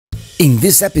In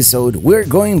this episode, we're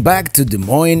going back to Des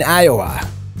Moines, Iowa.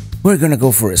 We're gonna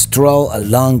go for a stroll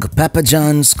along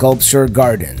Pappajohn Sculpture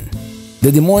Garden,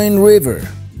 the Des Moines River,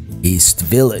 East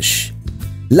Village,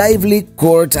 lively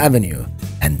Court Avenue,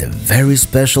 and a very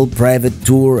special private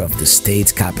tour of the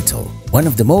state capitol, one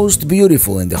of the most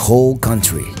beautiful in the whole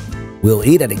country. We'll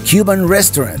eat at a Cuban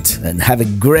restaurant and have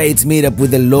a great meetup with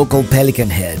the local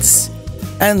pelican heads.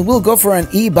 And we'll go for an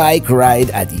e-bike ride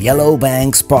at Yellow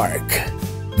Banks Park.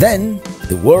 Then,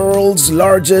 the world's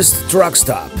largest truck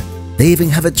stop. They even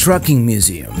have a trucking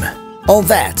museum. All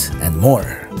that and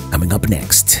more coming up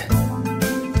next.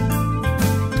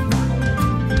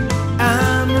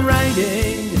 I'm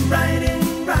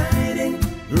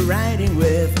riding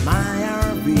with my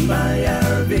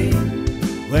RV,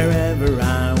 wherever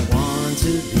I want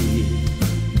to be.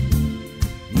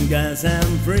 'Cause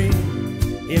I'm free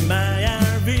in my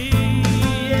RV.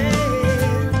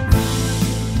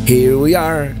 Here we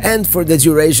are, and for the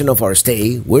duration of our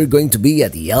stay, we're going to be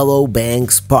at Yellow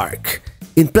Banks Park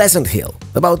in Pleasant Hill,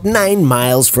 about 9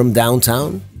 miles from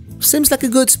downtown. Seems like a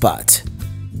good spot.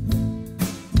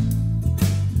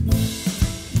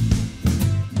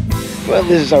 Well,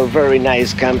 this is our very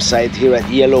nice campsite here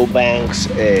at Yellow Banks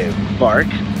Park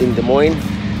in Des Moines.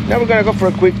 Now we're gonna go for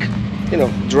a quick,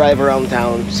 drive around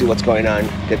town, see what's going on,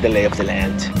 get the lay of the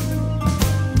land.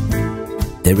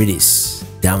 There it is,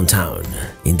 downtown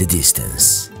in the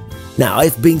distance. Now,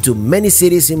 I've been to many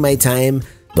cities in my time,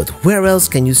 but where else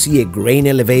can you see a grain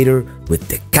elevator with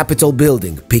the Capitol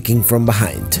building peeking from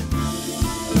behind?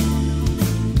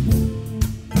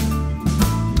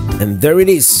 And there it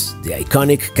is, the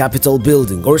iconic Capitol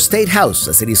building, or State House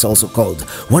as it is also called,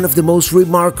 one of the most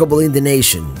remarkable in the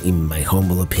nation, in my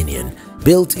humble opinion.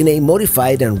 Built in a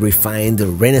modified and refined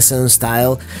Renaissance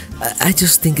style, I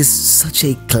just think it's such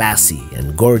a classy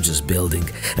and gorgeous building,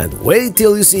 and wait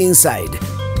till you see inside.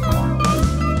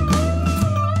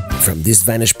 From this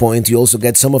vantage point, you also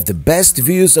get some of the best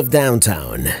views of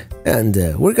downtown. And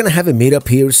we're gonna have a meetup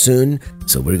here soon,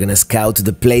 so we're gonna scout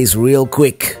the place real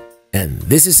quick. And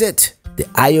this is it, the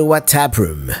Iowa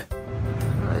Taproom.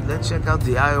 Alright, let's check out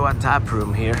the Iowa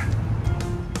Taproom here.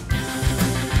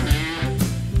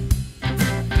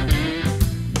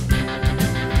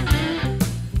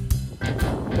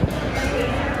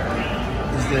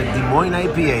 The Des Moines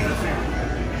IPA.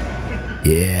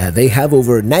 Yeah, they have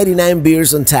over 99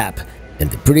 beers on tap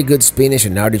and a pretty good spinach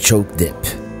and artichoke dip.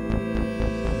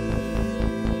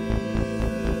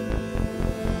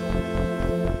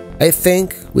 I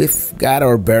think we've got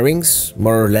our bearings,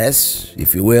 more or less,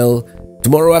 if you will.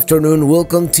 Tomorrow afternoon we'll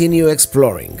continue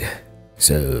exploring.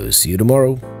 So, see you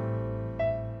tomorrow.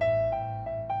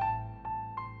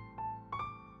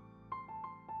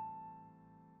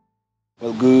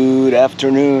 Well, good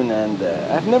afternoon, and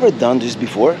I've never done this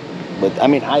before, but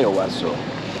I'm in Iowa, so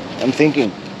I'm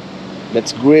thinking,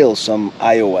 let's grill some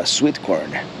Iowa sweet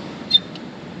corn.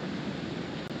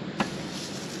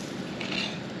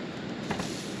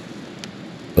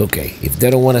 Okay, if they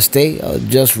don't want to stay, I'll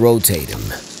just rotate them.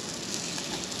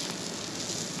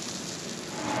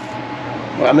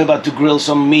 Well, I'm about to grill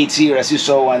some meats here, as you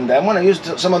saw, and I want to use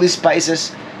some of these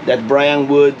spices that Brian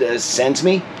Wood sent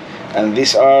me. And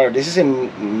this is a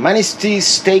Minnie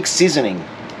steak seasoning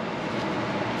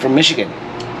from Michigan.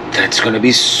 That's gonna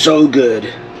be so good.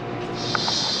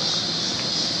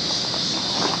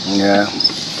 Yeah,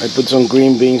 I put some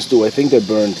green beans too. I think they're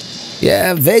burned.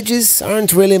 Yeah, veggies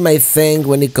aren't really my thing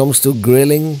when it comes to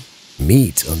grilling.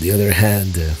 Meat, on the other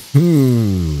hand,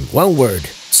 one word,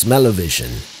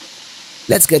 smell-o-vision.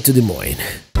 Let's get to Des Moines.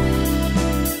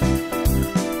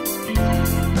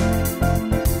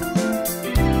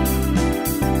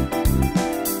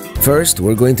 First,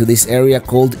 we're going to this area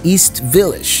called East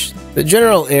Village, the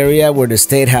general area where the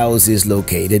State House is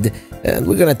located, and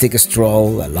we're gonna take a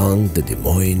stroll along the Des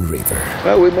Moines River.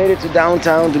 Well, we made it to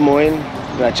downtown Des Moines.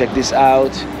 We're gonna check this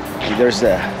out. And there's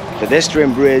the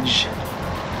pedestrian bridge.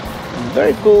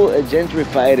 Very cool,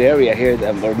 gentrified area here,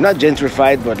 or not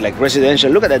gentrified, but like residential.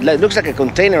 Look at that, it looks like a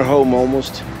container home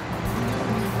almost.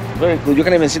 Very cool, you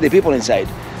can even see the people inside.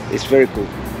 It's very cool.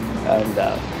 And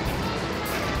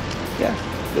yeah.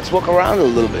 Let's walk around a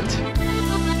little bit.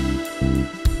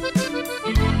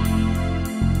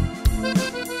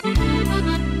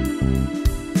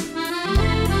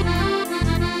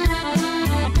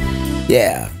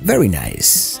 Yeah, very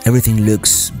nice. Everything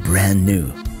looks brand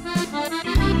new.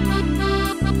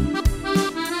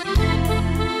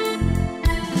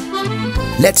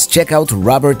 Let's check out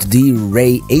Robert D.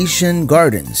 Ray Asian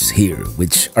Gardens here,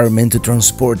 which are meant to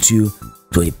transport you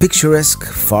to a picturesque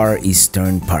Far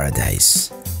Eastern paradise.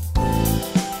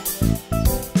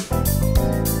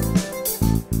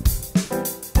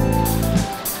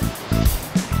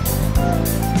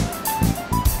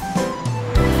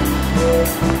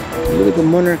 a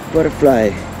monarch butterfly.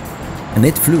 And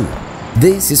it flew.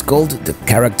 This is called the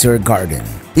character garden.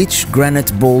 Each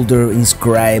granite boulder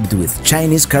inscribed with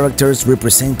Chinese characters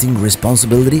representing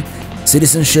responsibility,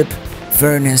 citizenship,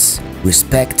 fairness,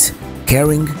 respect,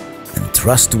 caring, and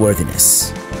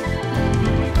trustworthiness.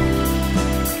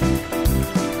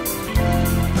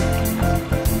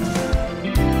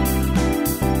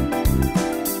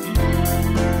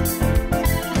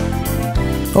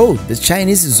 Oh, the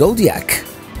Chinese zodiac.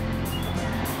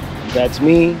 That's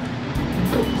me.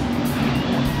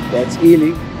 That's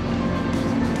Ely.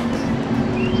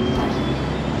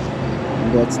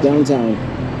 That's downtown.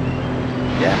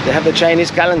 Yeah, they have the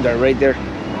Chinese calendar right there.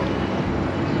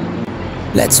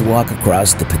 Let's walk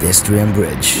across the pedestrian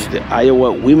bridge. The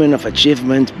Iowa Women of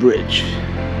Achievement Bridge.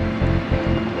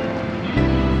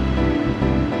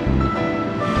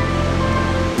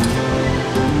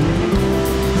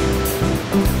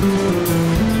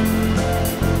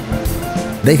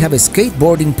 They have a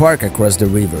skateboarding park across the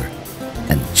river.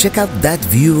 And check out that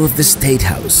view of the State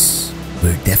House.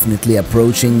 We're definitely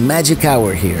approaching magic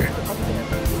hour here.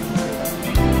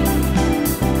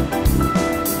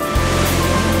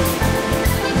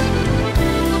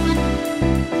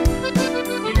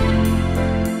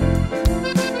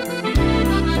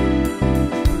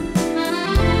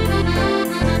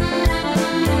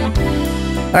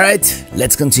 All right,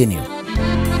 let's continue.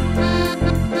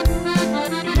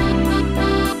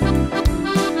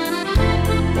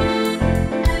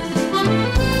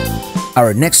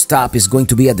 Our next stop is going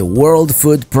to be at the World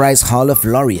Food Prize Hall of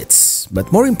Laureates, but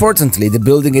more importantly, the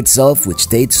building itself, which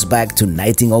dates back to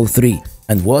 1903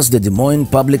 and was the Des Moines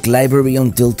Public Library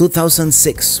until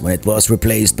 2006, when it was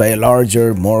replaced by a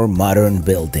larger, more modern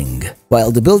building.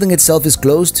 While the building itself is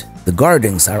closed, the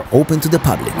gardens are open to the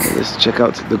public. Let's check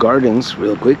out the gardens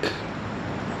real quick.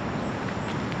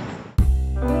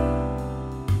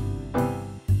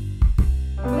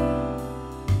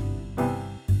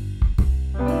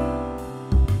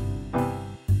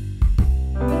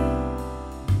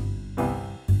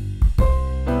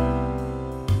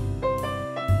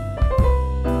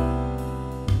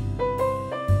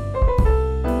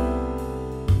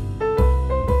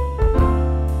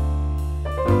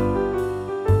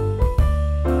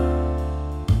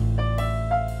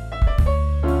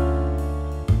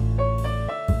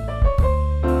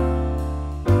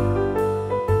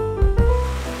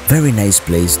 Very nice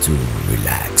place to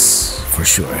relax, for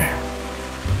sure.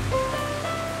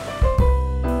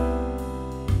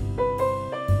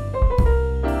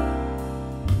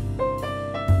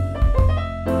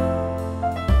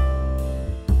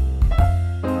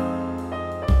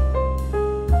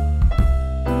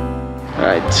 All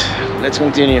right, let's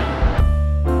continue.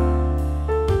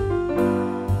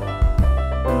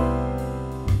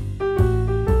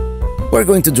 We're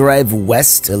going to drive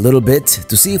west a little bit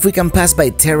to see if we can pass by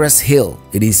Terrace Hill.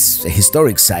 It is a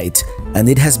historic site, and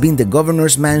it has been the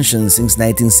governor's mansion since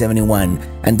 1971,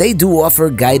 and they do offer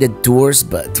guided tours,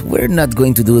 but we're not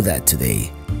going to do that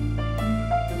today.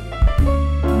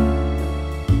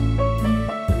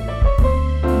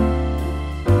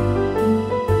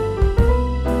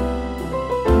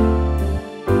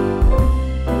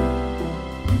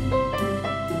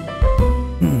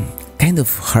 Kind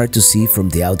of hard to see from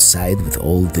the outside with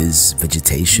all this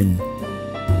vegetation.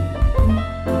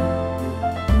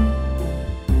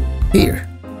 Here,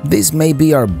 this may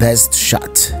be our best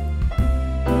shot.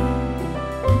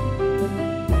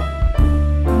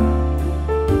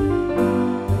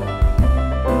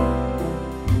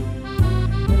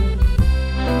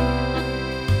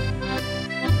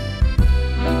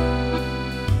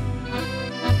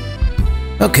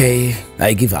 Okay,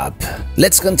 I give up.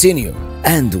 Let's continue.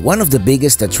 And one of the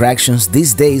biggest attractions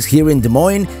these days here in Des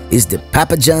Moines is the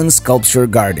Pappajohn Sculpture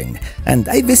Garden. And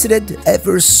I visited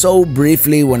ever so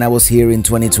briefly when I was here in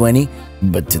 2020,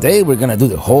 but today we're gonna do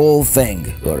the whole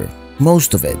thing, or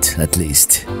most of it at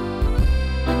least.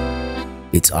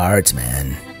 It's art,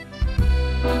 man.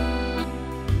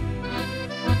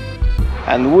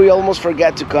 And we almost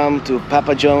forgot to come to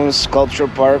Pappajohn's Sculpture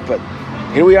Park, but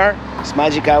here we are. It's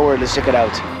magic hour. Let's check it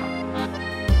out.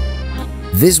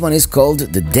 This one is called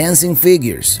the Dancing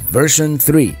Figures, version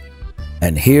 3.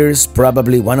 And here's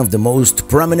probably one of the most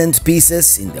prominent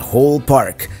pieces in the whole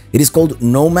park. It is called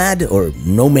Nomad or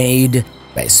Nomade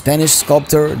by Spanish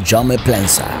sculptor Jaume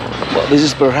Plensa. Well, this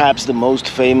is perhaps the most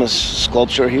famous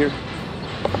sculpture here.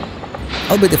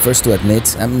 I'll be the first to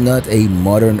admit I'm not a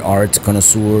modern art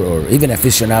connoisseur or even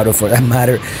aficionado for that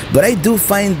matter, but I do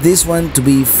find this one to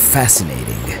be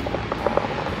fascinating.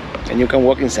 And you can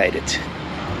walk inside it.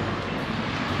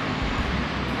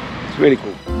 It's really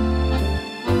cool.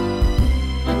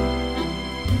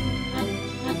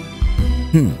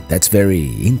 That's very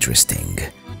interesting.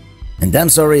 And I'm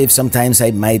sorry if sometimes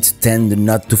I might tend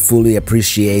not to fully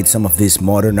appreciate some of these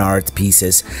modern art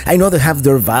pieces. I know they have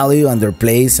their value and their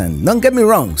place, and don't get me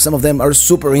wrong, some of them are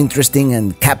super interesting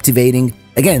and captivating.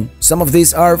 Again, some of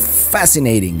these are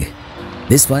fascinating.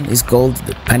 This one is called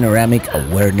the Panoramic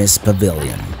Awareness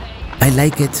Pavilion. I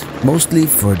like it mostly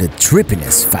for the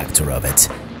trippiness factor of it.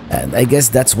 And I guess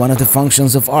that's one of the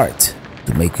functions of art,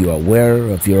 to make you aware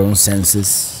of your own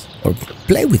senses, or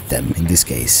play with them in this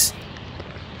case.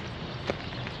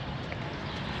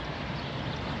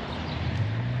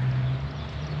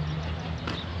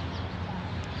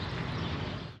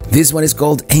 This one is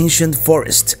called Ancient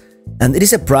Forest, and it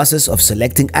is a process of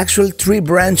selecting actual tree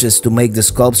branches to make the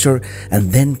sculpture and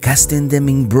then casting them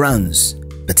in bronze,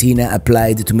 patina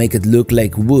applied to make it look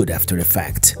like wood after the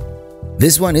fact.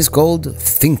 This one is called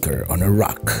Thinker on a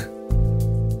Rock.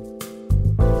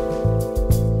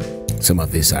 Some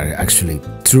of these are actually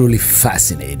truly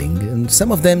fascinating, and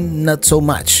some of them not so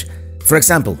much. For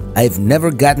example, I've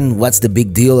never gotten what's the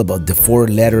big deal about the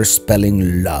 4-letter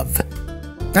spelling love.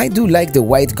 I do like the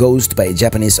White Ghost by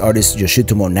Japanese artist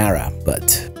Yoshitomo Nara,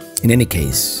 but in any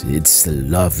case, it's a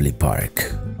lovely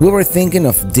park. We were thinking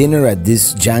of dinner at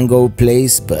this Django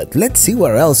place, but let's see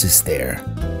what else is there.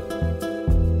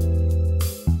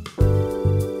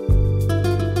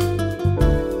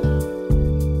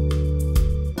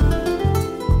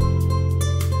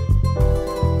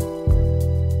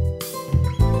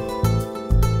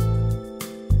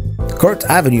 Court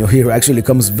Avenue here actually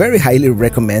comes very highly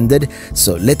recommended,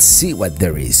 so let's see what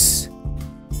there is.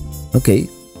 Okay,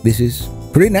 this is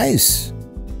pretty nice.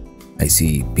 I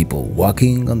see people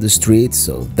walking on the street,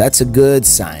 so that's a good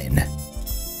sign.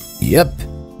 Yep,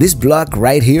 this block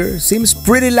right here seems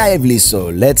pretty lively, so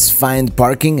let's find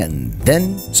parking and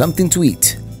then something to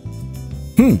eat.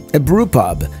 A brew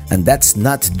pub, and that's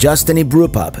not just any brew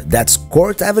pub, that's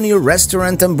Court Avenue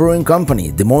Restaurant and Brewing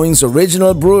Company, Des Moines'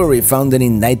 original brewery founded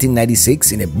in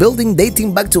 1996 in a building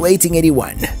dating back to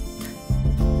 1881.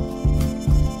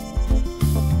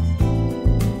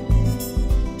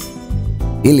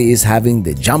 Illy is having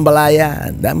the jambalaya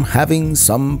and I'm having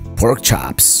some pork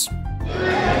chops.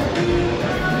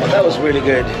 Well, that was really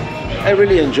good. I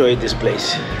really enjoyed this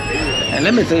place. And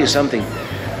let me tell you something.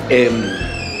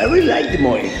 I really like Des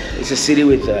Moines. It's a city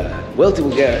with well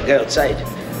to get outside.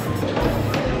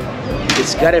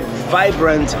 It's got a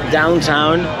vibrant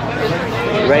downtown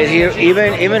right here,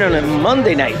 even on a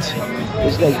Monday night.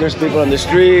 It's like there's people on the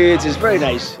streets. It's very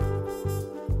nice.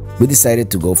 We decided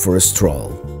to go for a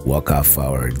stroll, walk off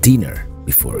our dinner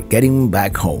before getting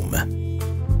back home.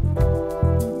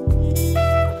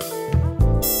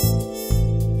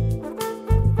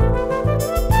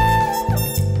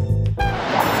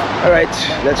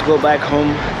 Alright, let's go back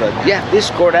home. But yeah, this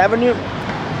Court Avenue,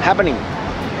 happening,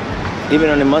 even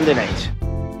on a Monday night.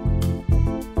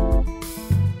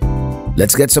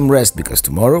 Let's get some rest because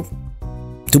tomorrow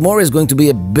is going to be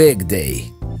a big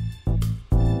day.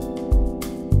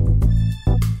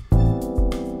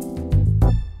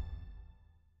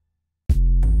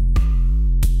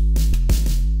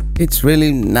 It's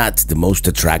really not the most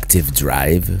attractive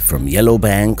drive from Yellow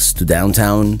Banks to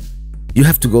downtown. You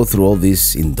have to go through all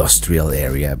this industrial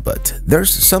area, but there's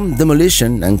some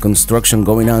demolition and construction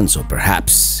going on, so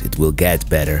perhaps it will get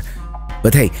better.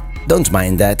 But hey, don't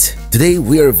mind that. Today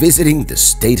we are visiting the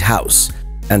State House,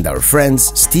 and our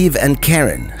friends Steve and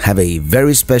Karen have a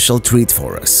very special treat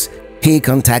for us. He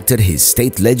contacted his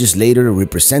state legislator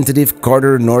representative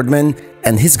Carter Nordman,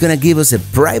 and he's gonna give us a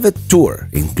private tour,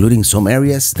 including some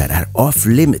areas that are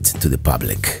off-limit to the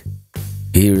public.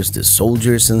 Here's the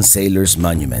Soldiers and Sailors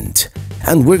Monument,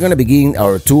 and we're gonna begin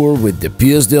our tour with the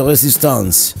pièce de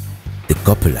résistance, the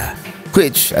cupola,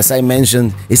 which, as I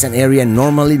mentioned, is an area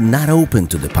normally not open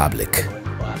to the public.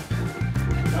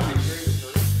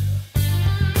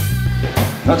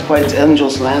 Not quite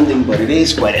Angel's Landing, but it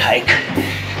is quite a hike.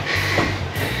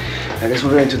 I guess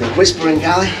we're going to the Whispering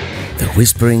Gallery. The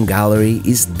Whispering Gallery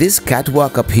is this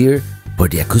catwalk up here, where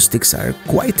the acoustics are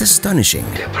quite astonishing.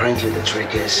 Apparently the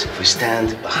trick is if we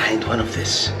stand behind one of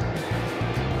these,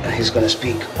 and he's gonna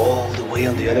speak all the way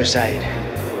on the other side.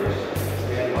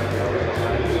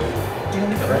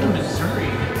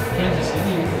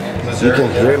 You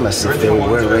can hear him as if they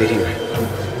were right here.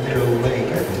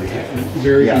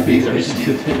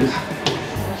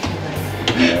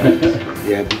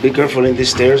 Yeah, be careful in these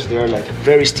stairs. They are like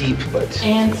very steep, but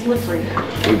and slippery.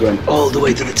 We're going all the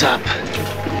way to the top.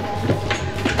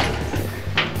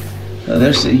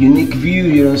 There's a unique view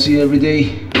you don't see every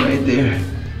day, right there.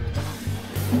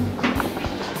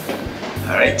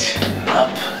 All right,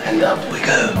 up and up we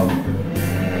go.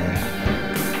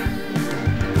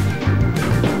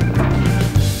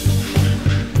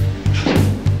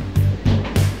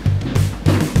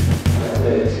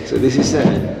 So this is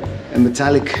a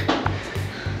metallic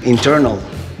internal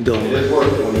dome. It is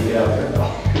working when you get out there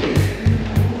though.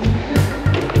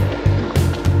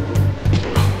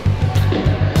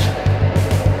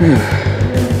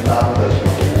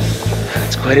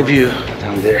 It's quite a view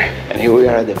down there. And here we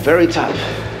are at the very top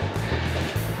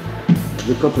of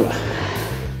the cupola.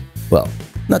 Well,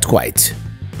 not quite.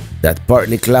 That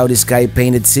partly cloudy sky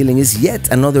painted ceiling is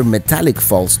yet another metallic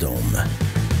false dome.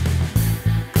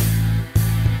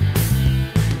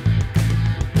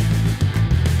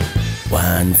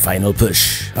 One final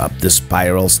push up the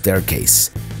spiral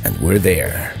staircase, and we're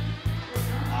there.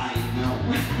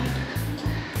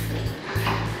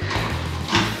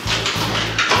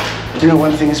 You know,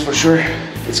 one thing is for sure,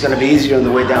 it's gonna be easier on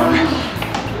the way down.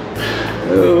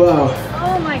 Oh,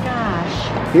 wow. Oh my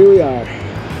gosh. Here we are.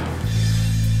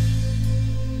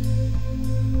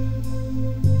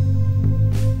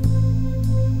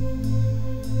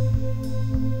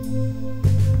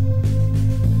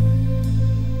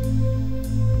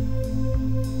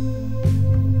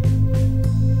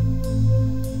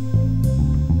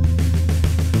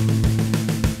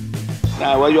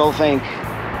 Now, what do you all think?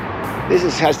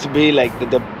 Has to be like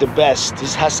the best.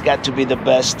 This has got to be the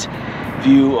best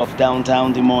view of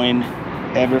downtown Des Moines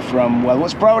ever from, well, it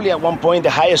was probably at one point the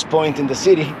highest point in the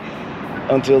city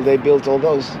until they built all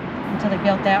those. Until they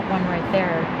built that one right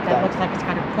there. That looks like it's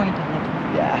got a point on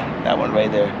it. Yeah, that one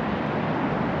right there.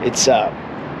 It's a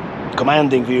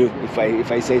commanding view,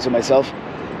 if I say so myself.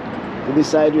 To this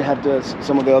side you have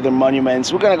some of the other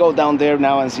monuments. We're gonna go down there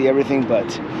now and see everything,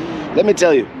 but let me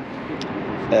tell you,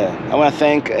 I want to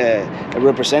thank a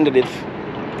representative,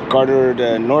 Carter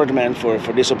Nordman, for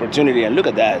this opportunity. And look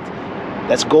at that.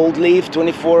 That's gold leaf,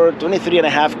 23 and a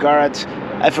half carats.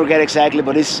 I forget exactly,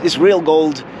 but it's real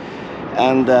gold.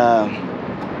 And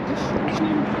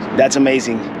that's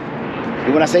amazing.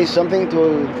 You want to say something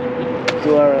to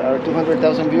our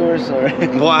 200,000 viewers? Or?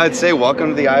 Well, I'd say welcome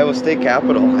to the Iowa State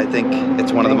Capitol. I think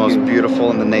it's one of the most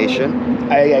beautiful in the nation.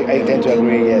 I tend to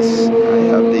agree, yes. I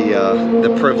have the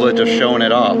privilege of showing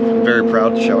it off. I'm very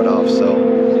proud to show it off. So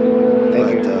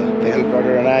thank you,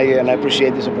 Carter, and I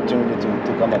appreciate this opportunity to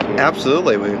come up here.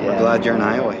 Absolutely, we're glad you're in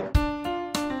Iowa.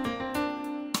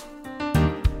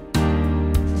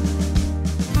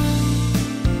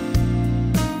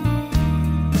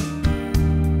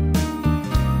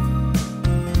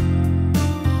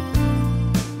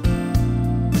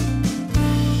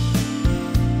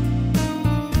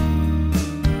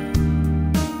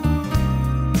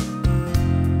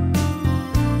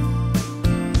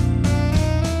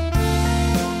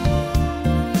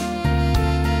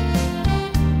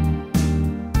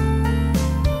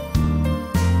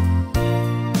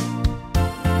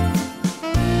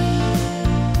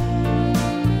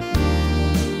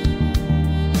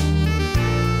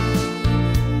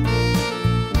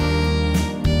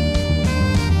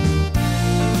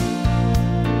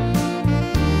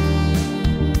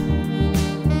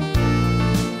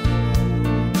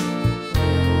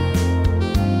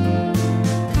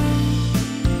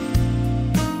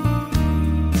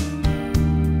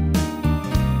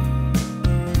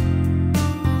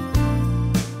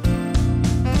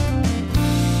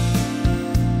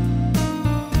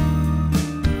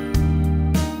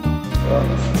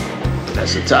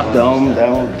 That's the top dome.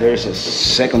 Down there's a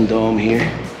second dome here.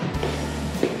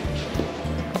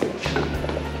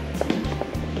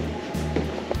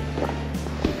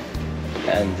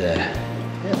 And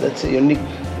yeah, that's a unique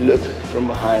look from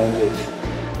behind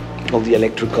with all the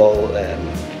electrical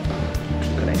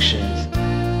connections.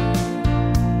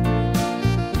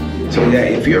 So yeah,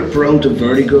 if you're prone to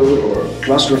vertigo or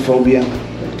claustrophobia,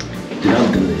 do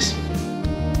not do this.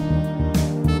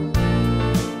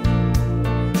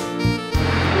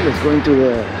 Let's go into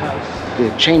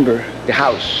the chamber, the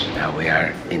house. Now we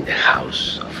are in the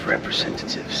House of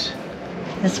Representatives.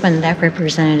 This one, that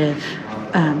representative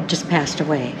just passed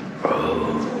away.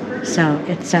 Oh. So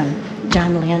it's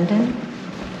John Landon.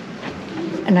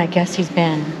 And I guess he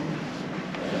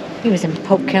was in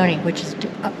Polk County, which is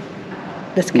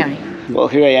this county. Well,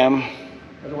 here I am.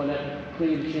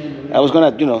 I was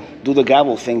gonna, do the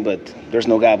gavel thing, but there's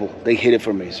no gavel. They hid it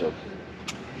for me, so.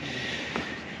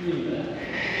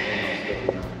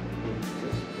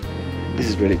 This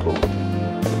is really cool.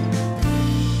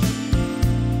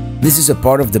 This is a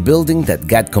part of the building that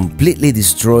got completely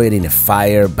destroyed in a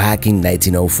fire back in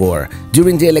 1904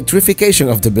 during the electrification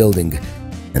of the building.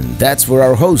 And that's where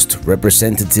our host,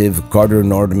 Representative Carter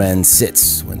Nordman,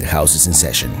 sits when the House is in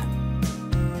session.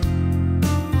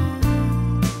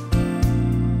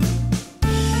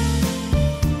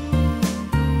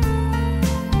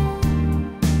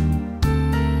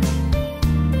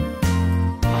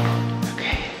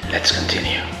 Let's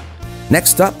continue.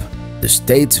 Next up, the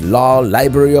State Law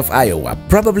Library of Iowa,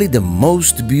 probably the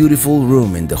most beautiful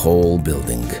room in the whole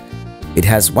building. It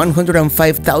has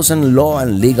 105,000 law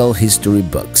and legal history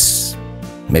books.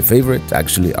 My favorite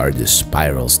actually are the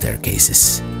spiral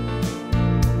staircases.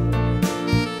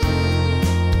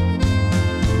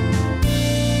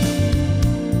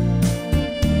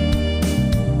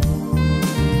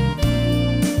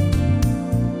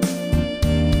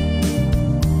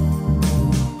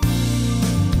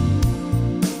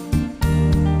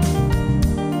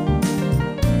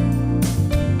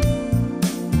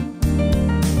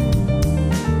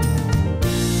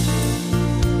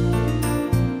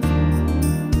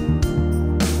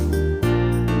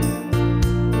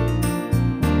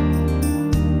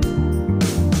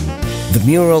 The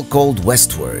mural called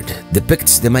Westward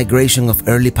depicts the migration of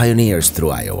early pioneers through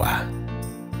Iowa.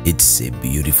 It's a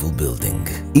beautiful building,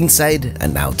 inside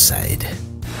and outside.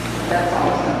 That's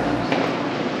awesome.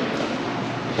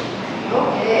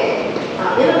 Okay,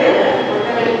 in a minute, we're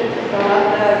going to go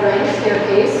up the grand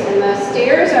staircase, and the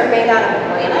stairs are made out of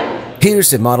granite.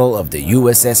 Here's a model of the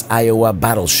USS Iowa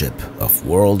battleship of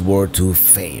World War II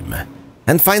fame.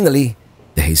 And finally,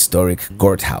 the historic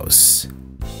courthouse.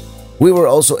 We were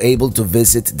also able to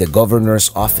visit the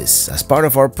governor's office as part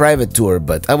of our private tour,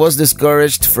 but I was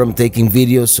discouraged from taking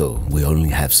video, so we only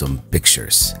have some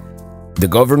pictures. The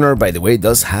governor, by the way,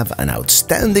 does have an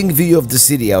outstanding view of the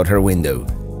city out her window.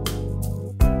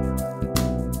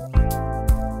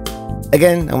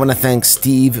 Again, I want to thank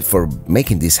Steve for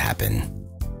making this happen.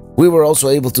 We were also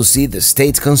able to see the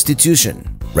state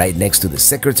constitution right next to the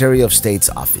Secretary of State's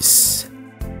office,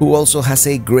 who also has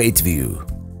a great view.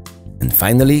 And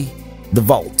finally, the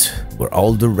vault, where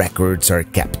all the records are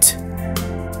kept.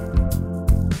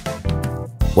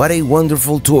 What a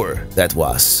wonderful tour that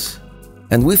was.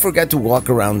 And we forgot to walk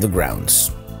around the grounds.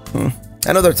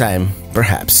 Another time,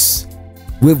 perhaps.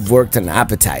 We've worked an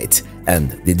appetite,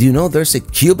 and did you know there's a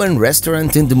Cuban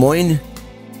restaurant in Des Moines?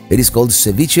 It is called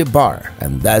Ceviche Bar,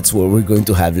 and that's where we're going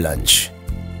to have lunch.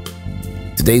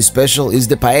 Today's special is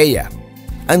the paella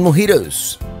and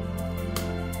mojitos.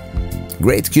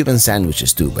 Great Cuban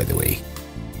sandwiches too, by the way.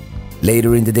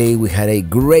 Later in the day, we had a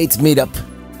great meetup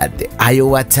at the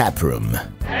Iowa Taproom. From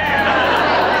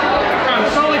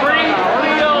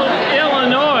Springfield,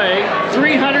 Illinois,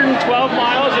 312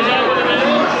 miles, is that what it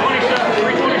is?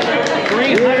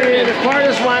 300. The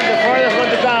farthest one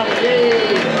to come.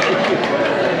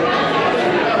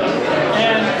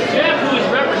 And Jeff, who is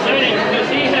representing, because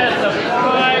he has the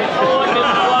fly,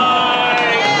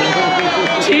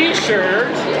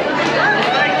 t-shirt.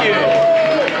 Thank you.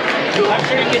 I'm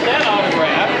sure you get that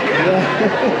autographed.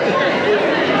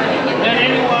 Then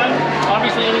anyone,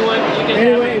 obviously anyone, you can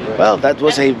have it. Well, that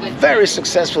was a very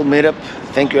successful meetup.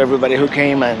 Thank you everybody who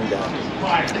came, and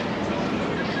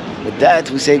with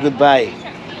that we say goodbye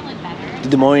to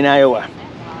Des Moines, Iowa.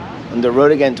 On the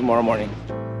road again tomorrow morning.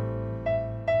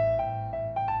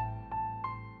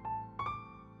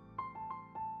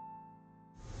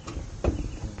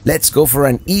 Let's go for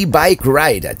an e-bike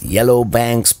ride at Yellow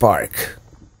Banks Park.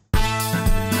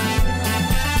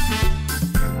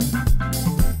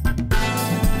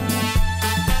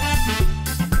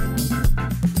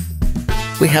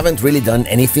 We haven't really done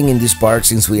anything in this park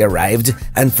since we arrived,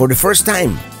 and for the first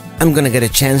time, I'm gonna get a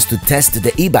chance to test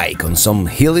the e-bike on some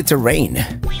hilly terrain.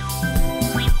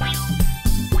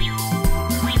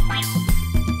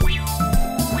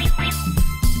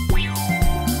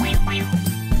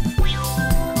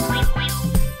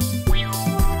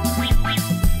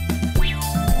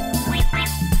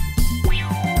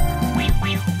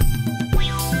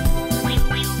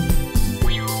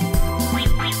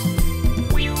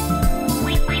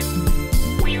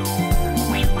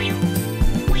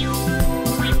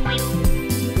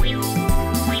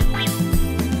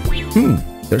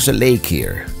 There's a lake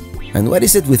here. And what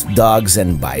is it with dogs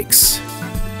and bikes?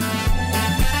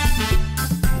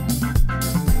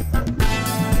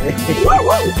 Hey!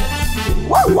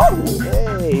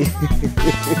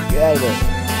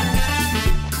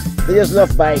 They just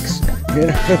love bikes, you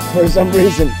know, for some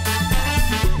reason.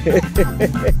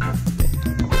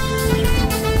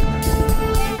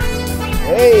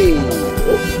 Hey!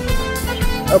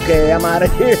 Okay, I'm out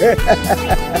of here.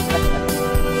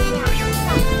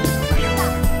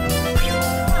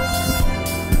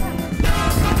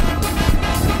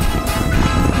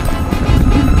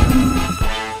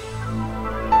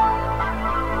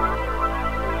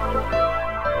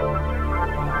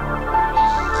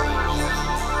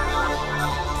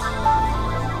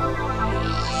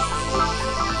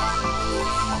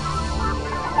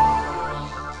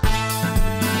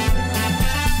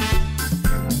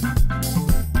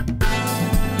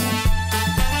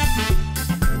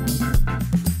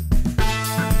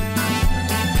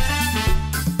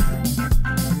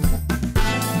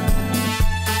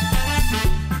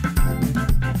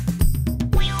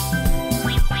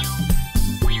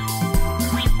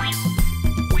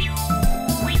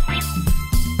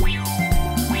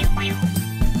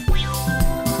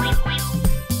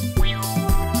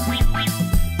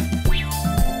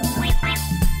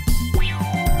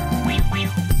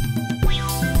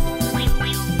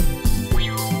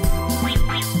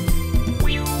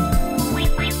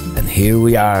 Here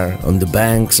we are on the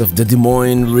banks of the Des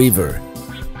Moines River.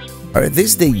 Are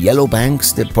these the yellow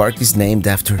banks the park is named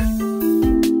after?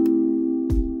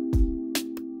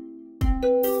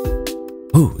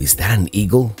 Oh, is that an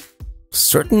eagle?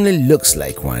 Certainly looks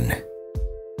like one.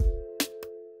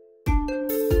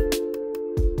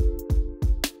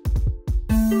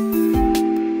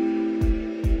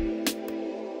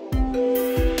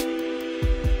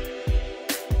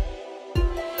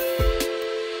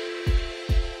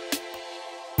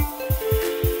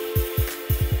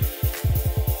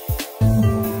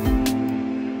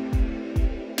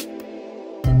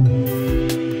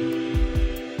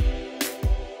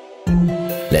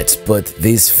 Let's put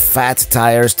these fat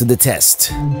tires to the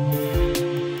test.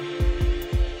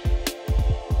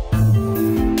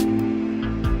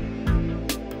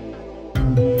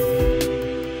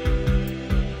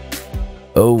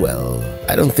 Oh well,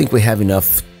 I don't think we have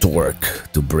enough torque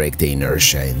to break the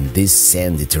inertia in this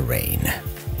sandy terrain.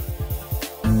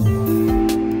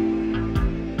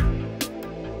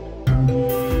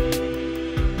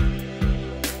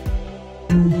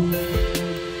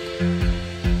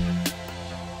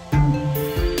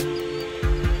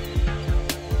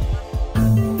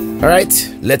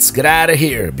 Alright, let's get out of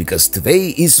here because today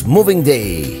is moving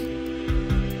day.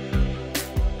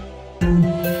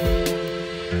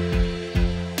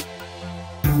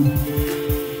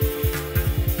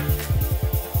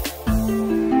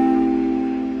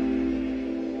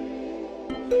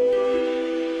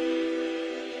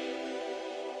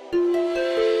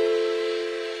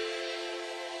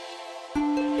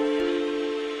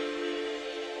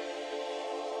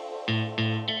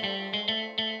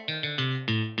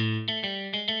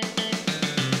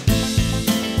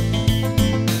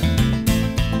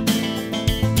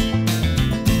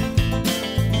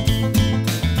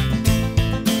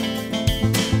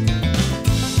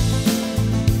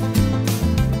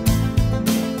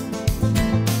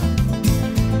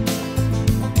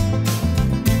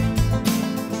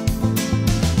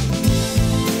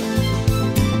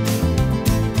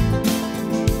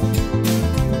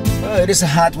 It is a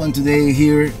hot one today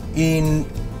here in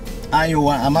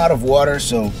Iowa. I'm out of water,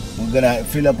 so we're gonna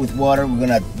fill up with water. We're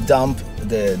gonna dump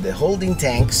the holding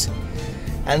tanks,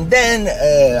 and then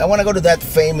I want to go to that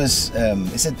famous.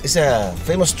 It's a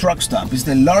famous truck stop. It's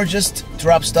the largest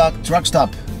truck stop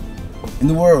in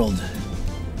the world.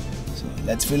 So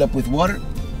let's fill up with water,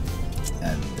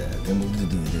 and then we'll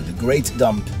do the great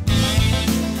dump.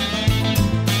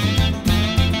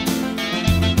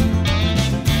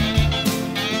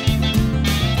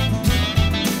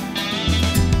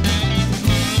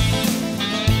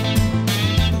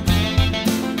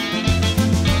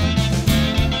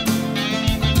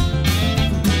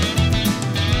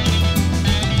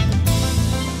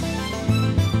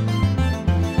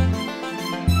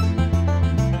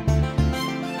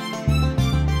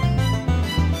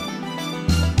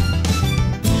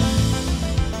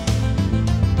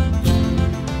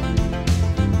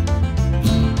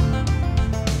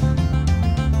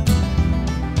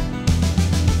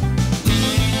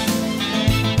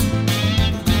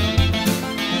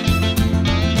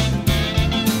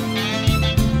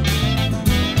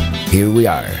 Here we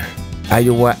are,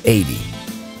 Iowa 80.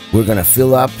 We're gonna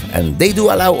fill up, and they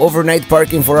do allow overnight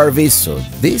parking for RVs, so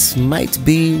this might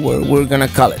be where we're gonna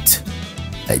call it.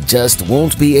 I just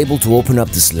won't be able to open up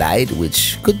the slide,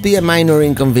 which could be a minor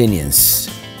inconvenience.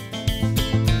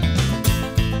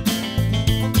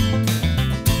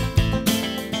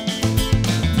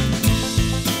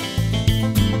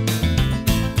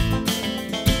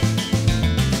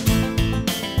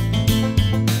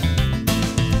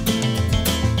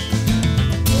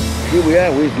 Here we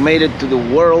are, we've made it to the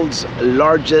world's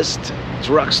largest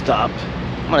truck stop.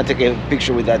 I'm gonna take a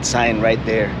picture with that sign right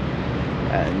there.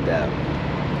 And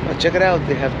well, check it out,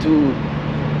 they have two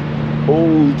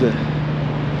old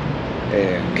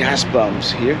gas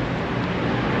pumps here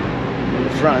in the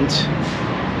front.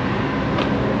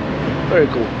 Very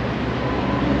cool.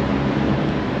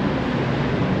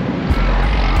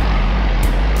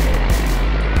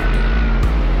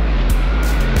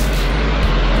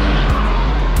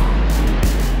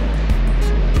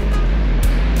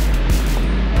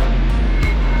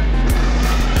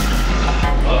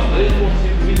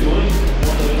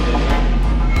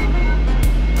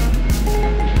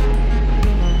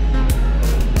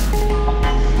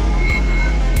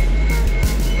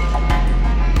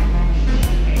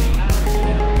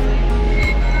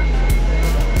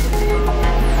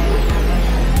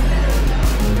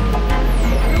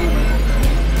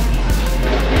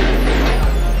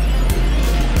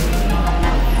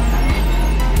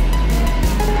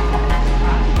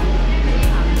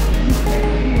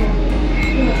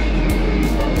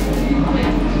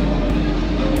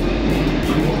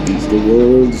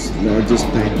 the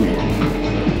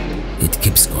statement. It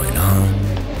keeps going on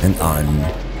and on,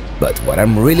 but what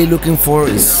I'm really looking for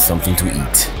is something to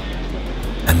eat.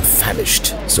 I'm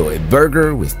famished, so a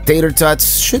burger with tater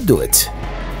tots should do it.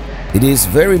 It is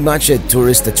very much a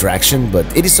tourist attraction, but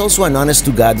it is also an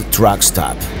honest-to-God truck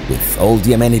stop with all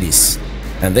the amenities.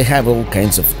 And they have all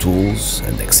kinds of tools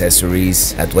and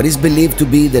accessories at what is believed to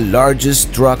be the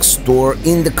largest truck store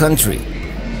in the country.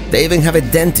 They even have a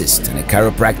dentist and a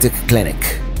chiropractic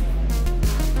clinic.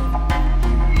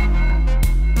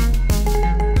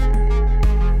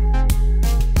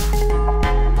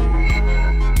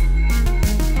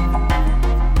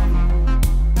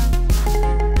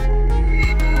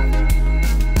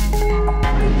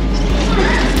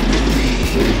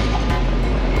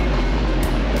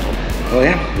 Oh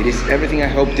yeah, it is everything I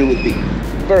hoped it would be.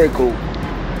 Very cool.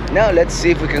 Now let's see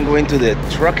if we can go into the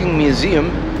trucking museum,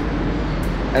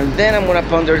 and then I'm gonna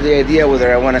ponder the idea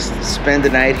whether I want to spend the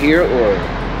night here or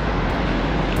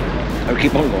I'll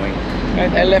keep on going.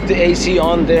 Right, I left the AC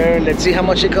on there. Let's see how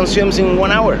much it consumes in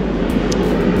 1 hour.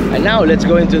 And now let's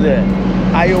go into the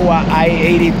Iowa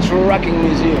I-80 Trucking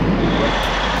Museum.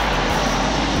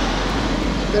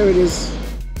 There it is.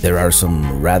 There are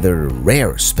some rather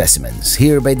rare specimens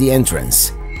here by the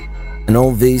entrance, and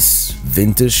all these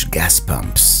vintage gas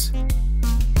pumps.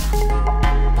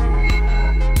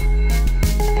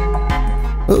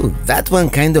 Oh, that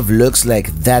one kind of looks like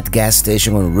that gas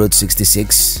station on Route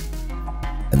 66.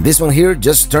 And this one here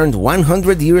just turned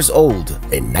 100 years old,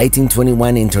 a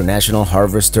 1921 International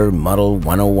Harvester Model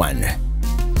 101.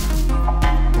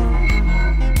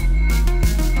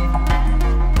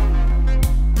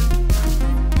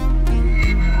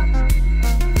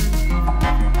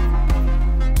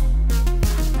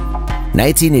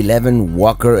 (1911)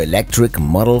 Walker Electric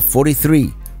Model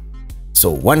 43. So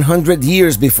 100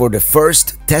 years before the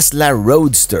first Tesla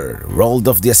Roadster rolled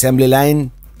off the assembly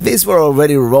line, these were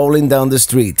already rolling down the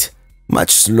street. Much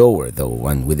slower though,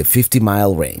 and with a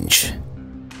 50-mile range.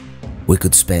 We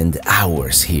could spend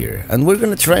hours here, and we're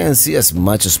gonna try and see as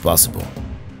much as possible.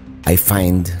 I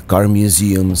find car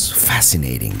museums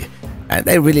fascinating, and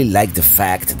I really like the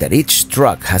fact that each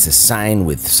truck has a sign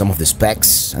with some of the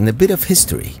specs and a bit of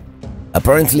history.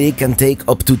 Apparently, it can take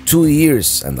up to 2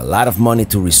 years and a lot of money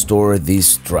to restore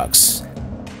these trucks.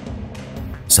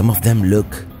 Some of them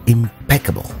look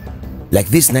impeccable, like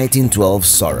this 1912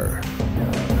 Soarer.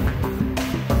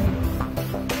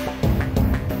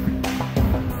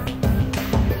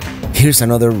 Here's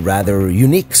another rather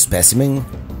unique specimen.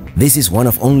 This is one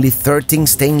of only 13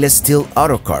 stainless steel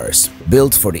autocars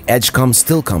built for the Edgecombe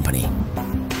Steel Company.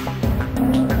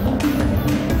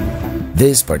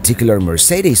 This particular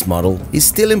Mercedes model is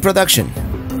still in production.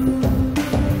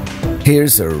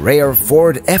 Here's a rare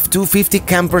Ford F-250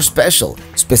 camper special,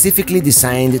 specifically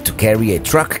designed to carry a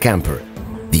truck camper.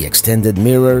 The extended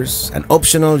mirrors, an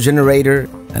optional generator,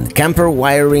 and camper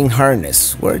wiring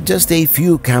harness were just a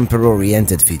few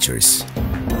camper-oriented features.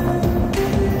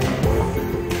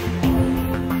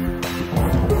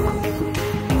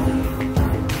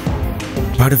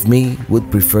 Part of me would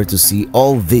prefer to see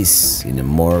all this in a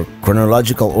more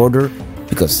chronological order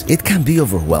because it can be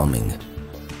overwhelming.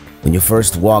 When you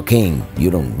first walk in, you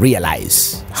don't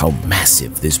realize how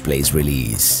massive this place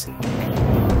really is.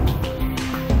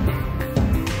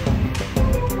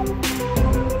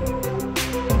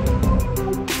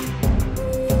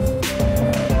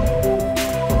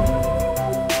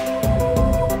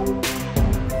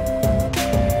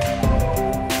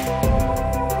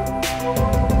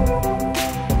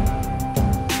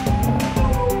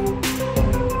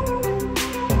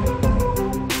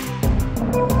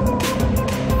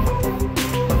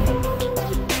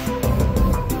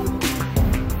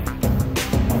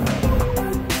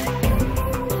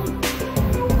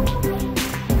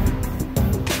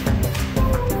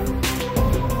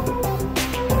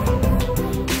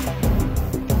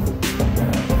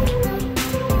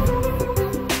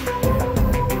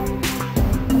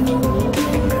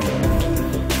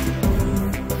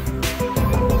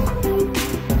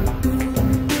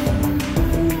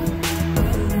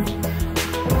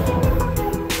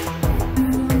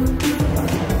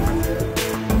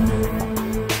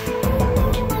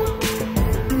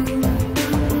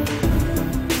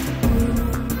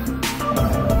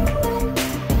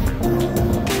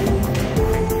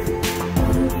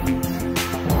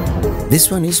 This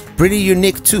one is pretty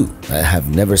unique too. I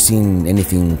have never seen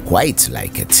anything quite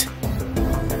like it.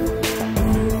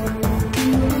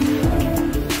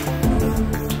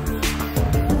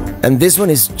 And this one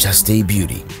is just a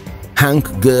beauty.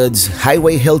 Hank Good's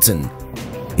Highway Hilton.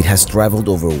 It has traveled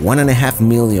over 1.5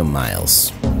 million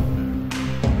miles.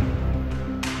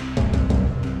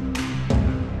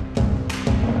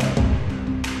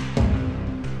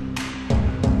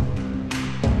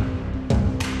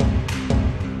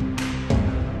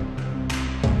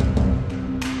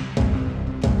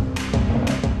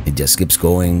 just keeps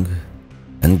going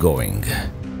and going.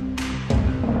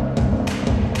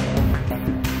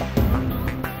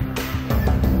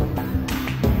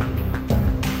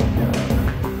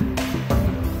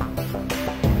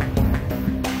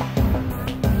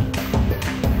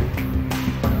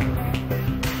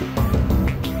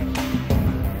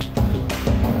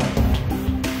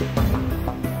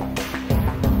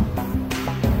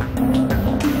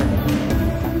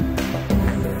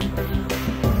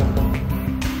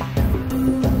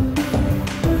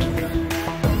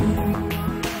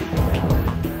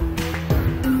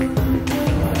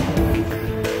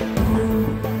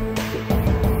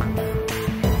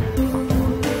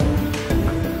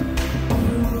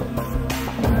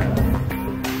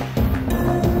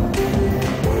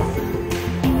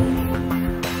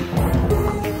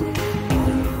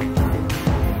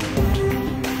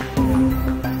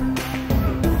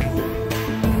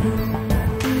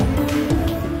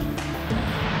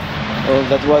 Well,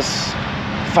 that was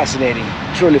fascinating,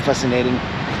 truly fascinating.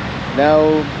 Now,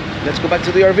 let's go back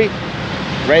to the RV.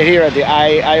 Right here at the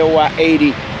Iowa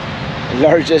 80,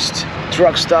 largest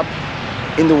truck stop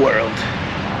in the world.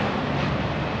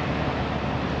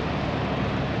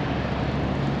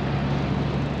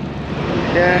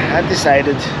 Yeah, I've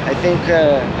decided. I think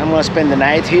I'm gonna spend the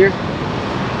night here.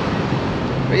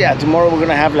 But yeah, tomorrow we're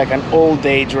gonna have like an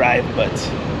all-day drive, but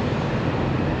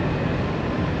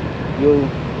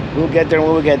we'll get there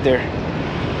when we get there.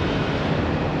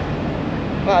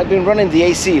 Well, I've been running the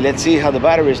AC. Let's see how the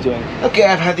battery is doing. Okay,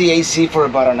 I've had the AC for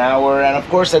about an hour, and of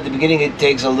course at the beginning it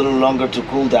takes a little longer to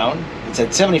cool down. It's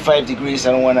at 75 degrees.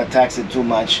 I don't want to tax it too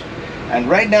much. And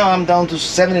right now I'm down to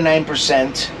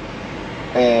 79%.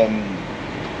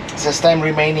 It says time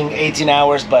remaining 18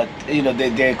 hours, but you know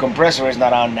the compressor is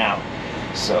not on now.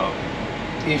 So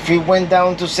if it went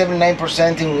down to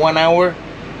 79% in 1 hour,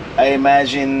 I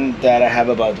imagine that I have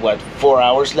about, what, 4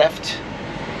 hours left.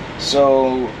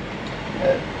 So,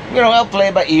 you know, I'll play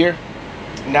by ear.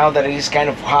 Now that it is kind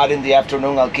of hot in the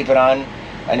afternoon, I'll keep it on.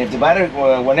 And if the battery,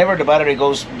 whenever the battery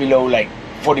goes below like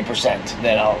 40%,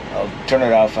 then I'll turn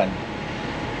it off and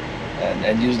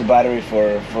use the battery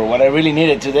for what I really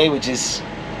needed today, which is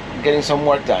getting some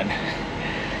work done.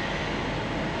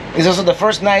 It's also the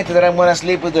first night that I'm gonna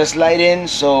sleep with the slide in,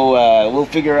 so we'll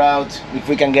figure out if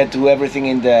we can get to everything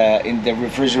in the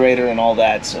refrigerator and all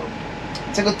that. So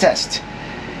it's a good test.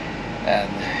 And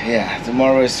yeah,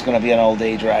 tomorrow is gonna be an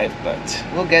all-day drive, but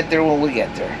we'll get there when we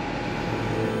get there.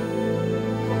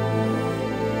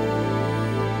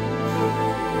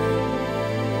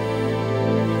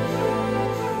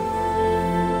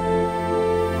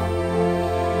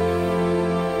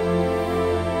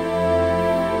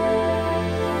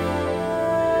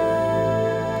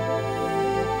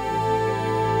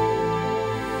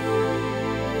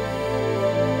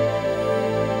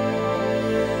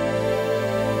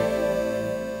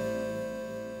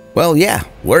 Well, yeah,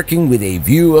 working with a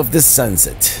view of the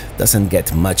sunset doesn't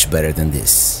get much better than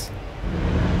this.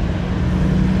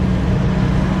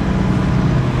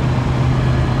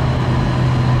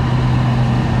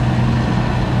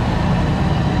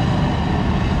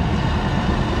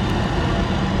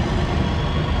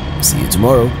 See you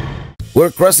tomorrow.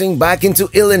 We're crossing back into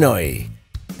Illinois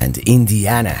and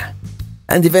Indiana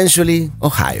and eventually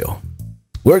Ohio.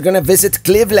 We're gonna visit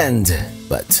Cleveland,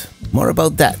 but more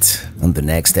about that on the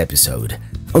next episode.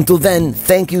 Until then,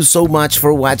 thank you so much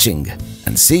for watching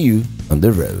and see you on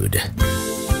the road.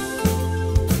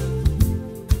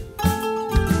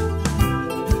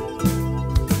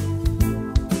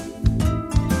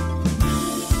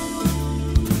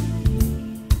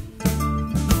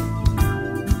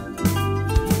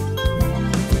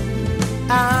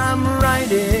 I'm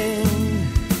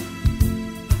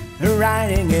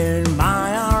riding in my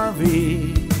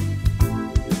RV,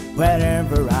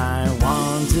 wherever I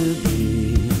want to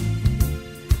be,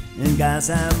 and 'cause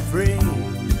I'm free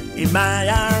in my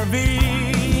RV.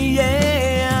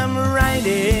 Yeah, I'm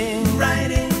riding.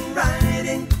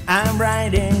 I'm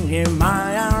riding in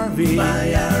my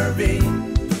RV,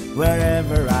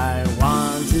 wherever I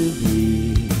want to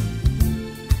be,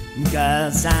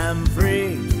 'cause I'm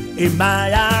free in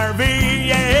my RV.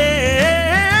 Yeah.